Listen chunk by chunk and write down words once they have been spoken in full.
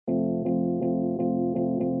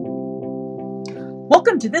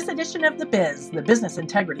Welcome to this edition of The Biz, the Business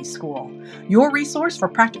Integrity School, your resource for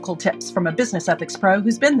practical tips from a business ethics pro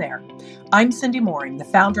who's been there. I'm Cindy Mooring, the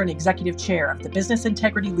founder and executive chair of the Business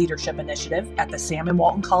Integrity Leadership Initiative at the Sam and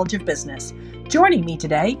Walton College of Business. Joining me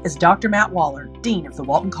today is Dr. Matt Waller, Dean of the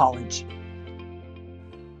Walton College.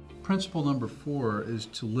 Principle number 4 is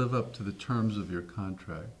to live up to the terms of your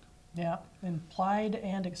contract. Yeah, implied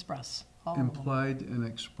and express. Implied and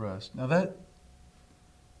expressed. Now that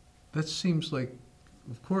seems like,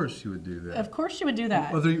 of course you would do that. Of course you would do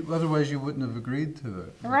that. Otherwise you wouldn't have agreed to the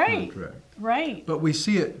contract. Right. But we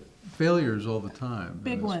see failures all the time.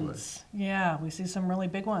 Big ones. Way. Yeah, we see some really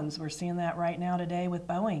big ones. We're seeing that right now today with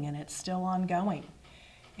Boeing, and it's still ongoing.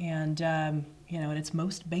 And, at its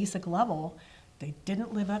most basic level, they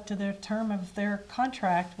didn't live up to their term of their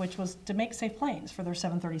contract, which was to make safe planes for their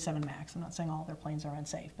 737 MAX. I'm not saying all their planes are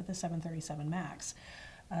unsafe, but the 737 MAX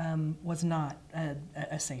was not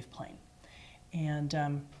a safe plane. And,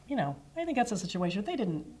 I think that's a situation.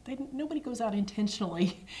 Nobody goes out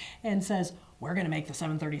intentionally and says, we're going to make the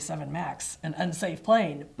 737 MAX an unsafe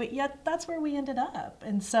plane. But yet that's where we ended up.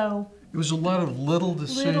 And so it was a lot of little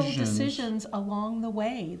decisions along the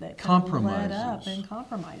way that led up and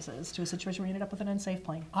compromises to a situation where we ended up with an unsafe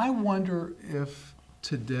plane. I wonder if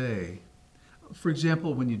today, for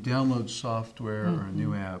example, when you download software or a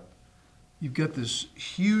new app, you've got this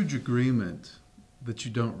huge agreement that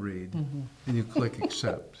you don't read, and you click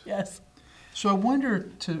accept. Yes. So I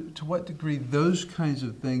wonder to what degree those kinds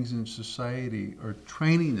of things in society are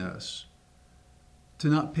training us to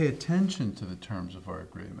not pay attention to the terms of our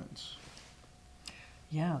agreements.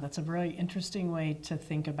 Yeah, that's a really interesting way to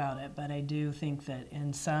think about it, but I do think that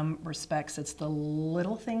in some respects it's the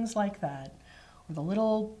little things like that, or the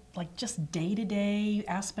little, just day-to-day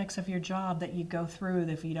aspects of your job that you go through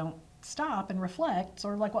that if you don't stop and reflect,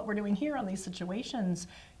 sort of like what we're doing here on these situations,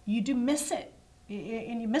 you do miss it,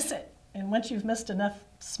 and you miss it. And once you've missed enough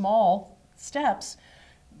small steps,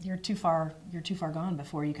 you're too far gone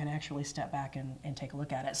before you can actually step back and take a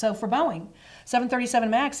look at it. So for Boeing, 737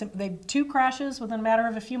 MAX, they 2 crashes within a matter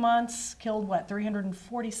of a few months, killed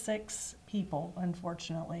 346 people,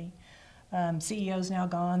 unfortunately. CEO's now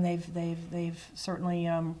gone. They've certainly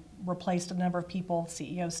replaced a number of people.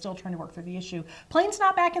 CEO's still trying to work through the issue. Plane's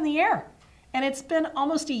not back in the air, and it's been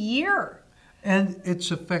almost a year. And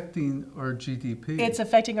it's affecting our GDP. It's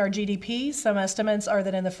affecting our GDP. Some estimates are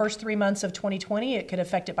that in the first 3 months of 2020, it could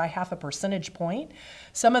affect it by 0.5 percentage point.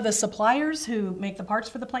 Some of the suppliers who make the parts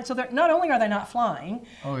for the plane, so not only are they not flying,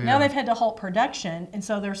 now they've had to halt production, and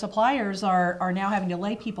so their suppliers are now having to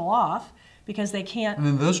lay people off because they can't. And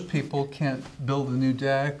then those people can't build a new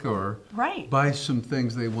deck or buy some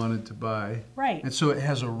things they wanted to buy. Right. And so it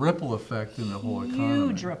has a ripple effect in the whole economy.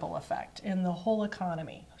 Huge ripple effect in the whole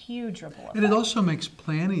economy. Huge ripple effect. And it also makes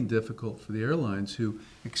planning difficult for the airlines who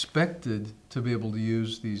expected to be able to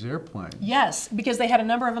use these airplanes. Yes, because they had a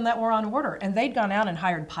number of them that were on order, and they'd gone out and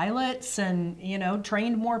hired pilots and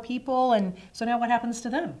trained more people, and so now what happens to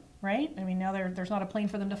them? Right? I mean, now there's not a plane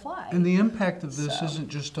for them to fly. And the impact of this isn't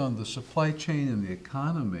just on the supply chain and the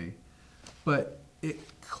economy, but it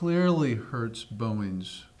clearly hurts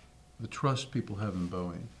the trust people have in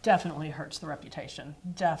Boeing. Definitely hurts the reputation,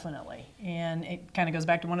 definitely. And it kind of goes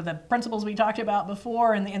back to one of the principles we talked about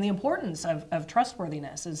before, and the importance of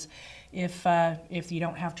trustworthiness is if you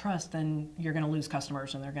don't have trust, then you're going to lose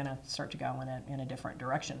customers and they're going to start to go in a different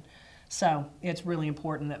direction. So it's really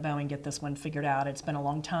important that Boeing get this one figured out. It's been a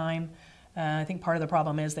long time. I think part of the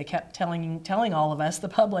problem is they kept telling all of us, the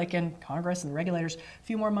public and Congress and the regulators, a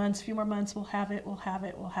few more months, we'll have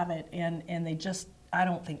it. And they just, I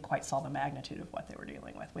don't think, quite saw the magnitude of what they were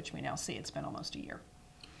dealing with, which we now see. It's been almost a year.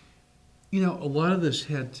 A lot of this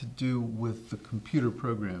had to do with the computer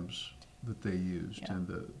programs that they used and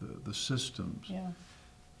the systems. Yeah.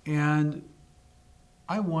 And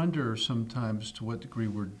I wonder sometimes to what degree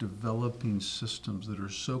we're developing systems that are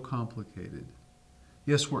so complicated.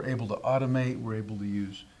 Yes, we're able to automate, we're able to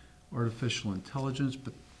use artificial intelligence,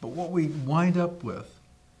 but what we wind up with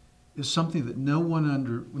is something that no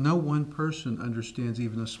one person understands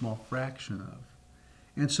even a small fraction of.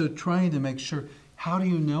 And so trying to make sure, how do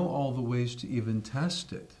you know all the ways to even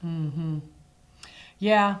test it? Mm-hmm.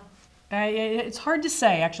 Yeah. It's hard to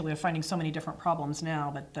say, actually, of finding so many different problems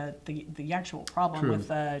now, but the actual problem with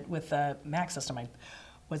the MAX system,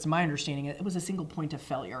 was my understanding, it was a single point of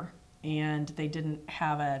failure, and they didn't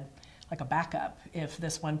have a backup if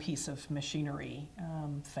this one piece of machinery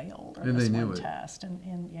failed or this one test. And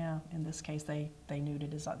in this case, they knew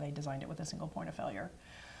they designed it with a single point of failure.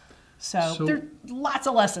 So there are lots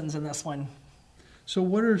of lessons in this one. So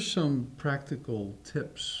what are some practical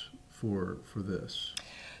tips for this?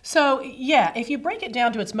 So, yeah, if you break it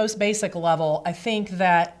down to its most basic level, I think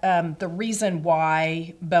that the reason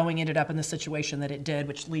why Boeing ended up in the situation that it did,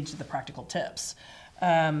 which leads to the practical tips,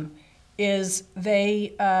 is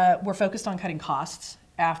they were focused on cutting costs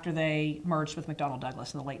after they merged with McDonnell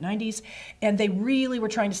Douglas in the late 90s. And they really were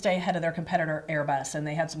trying to stay ahead of their competitor Airbus. And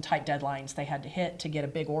they had some tight deadlines they had to hit to get a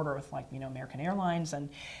big order with, like, American Airlines.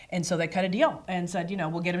 And so they cut a deal and said,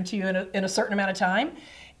 we'll get them to you in a certain amount of time.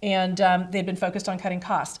 And they've been focused on cutting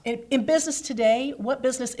costs. In business today, what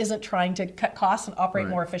business isn't trying to cut costs and operate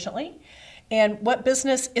more efficiently? And what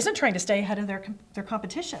business isn't trying to stay ahead of their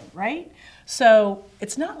competition, right? So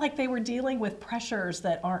it's not like they were dealing with pressures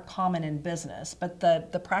that aren't common in business, but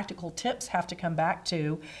the practical tips have to come back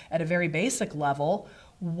to, at a very basic level,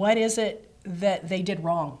 what is it that they did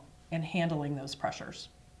wrong in handling those pressures?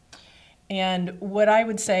 And what I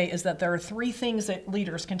would say is that there are three things that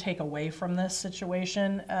leaders can take away from this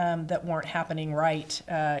situation that weren't happening right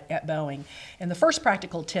at Boeing. And the first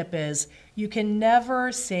practical tip is you can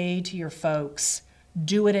never say to your folks,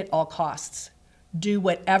 do it at all costs. Do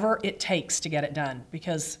whatever it takes to get it done,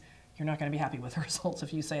 because you're not going to be happy with the results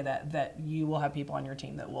if you say that you will have people on your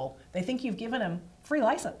team that they think you've given them free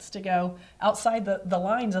license to go outside the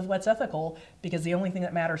lines of what's ethical, because the only thing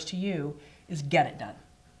that matters to you is get it done.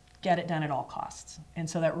 Get it done at all costs. And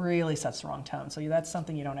so that really sets the wrong tone. So that's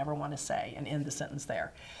something you don't ever want to say and end the sentence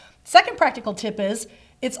there. Second practical tip is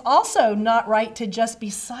it's also not right to just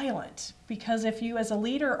be silent, because if you as a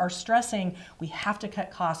leader are stressing, we have to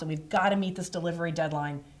cut costs and we've got to meet this delivery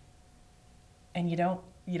deadline, and you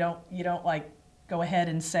don't like go ahead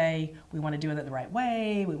and say, we want to do it the right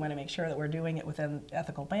way, we want to make sure that we're doing it within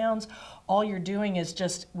ethical bounds, all you're doing is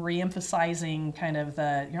just re-emphasizing kind of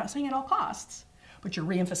you're not saying at all costs, but you're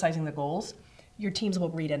re-emphasizing the goals. Your teams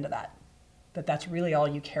will read into that's really all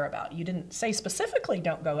you care about. You didn't say specifically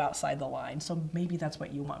don't go outside the line, so maybe that's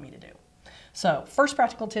what you want me to do. So first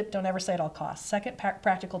practical tip, don't ever say at all costs. Second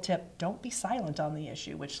practical tip, don't be silent on the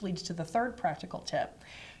issue, which leads to the third practical tip.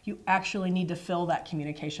 You actually need to fill that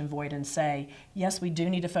communication void and say, yes, we do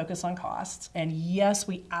need to focus on costs, and yes,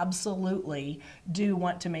 we absolutely do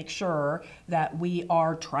want to make sure that we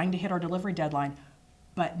are trying to hit our delivery deadline,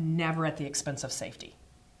 but never at the expense of safety,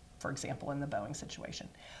 for example, in the Boeing situation.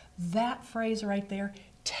 That phrase right there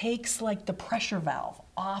takes like the pressure valve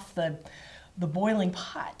off the boiling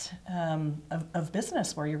pot of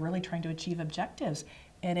business where you're really trying to achieve objectives,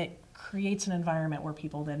 and it creates an environment where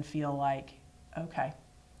people then feel like, okay,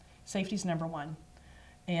 safety's number one.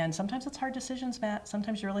 And sometimes it's hard decisions, Matt.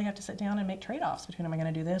 Sometimes you really have to sit down and make trade-offs between, am I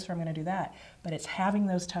going to do this or I'm going to do that? But it's having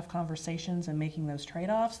those tough conversations and making those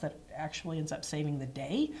trade-offs that actually ends up saving the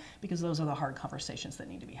day, because those are the hard conversations that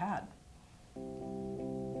need to be had.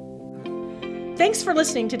 Thanks for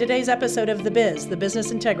listening to today's episode of The Biz, the Business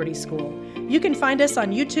Integrity School. You can find us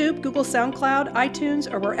on YouTube, Google SoundCloud,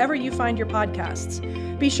 iTunes, or wherever you find your podcasts.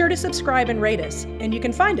 Be sure to subscribe and rate us, and you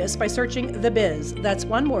can find us by searching The Biz. That's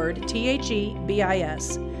one word,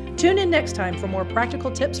 THEBIS. Tune in next time for more practical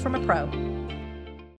tips from a pro.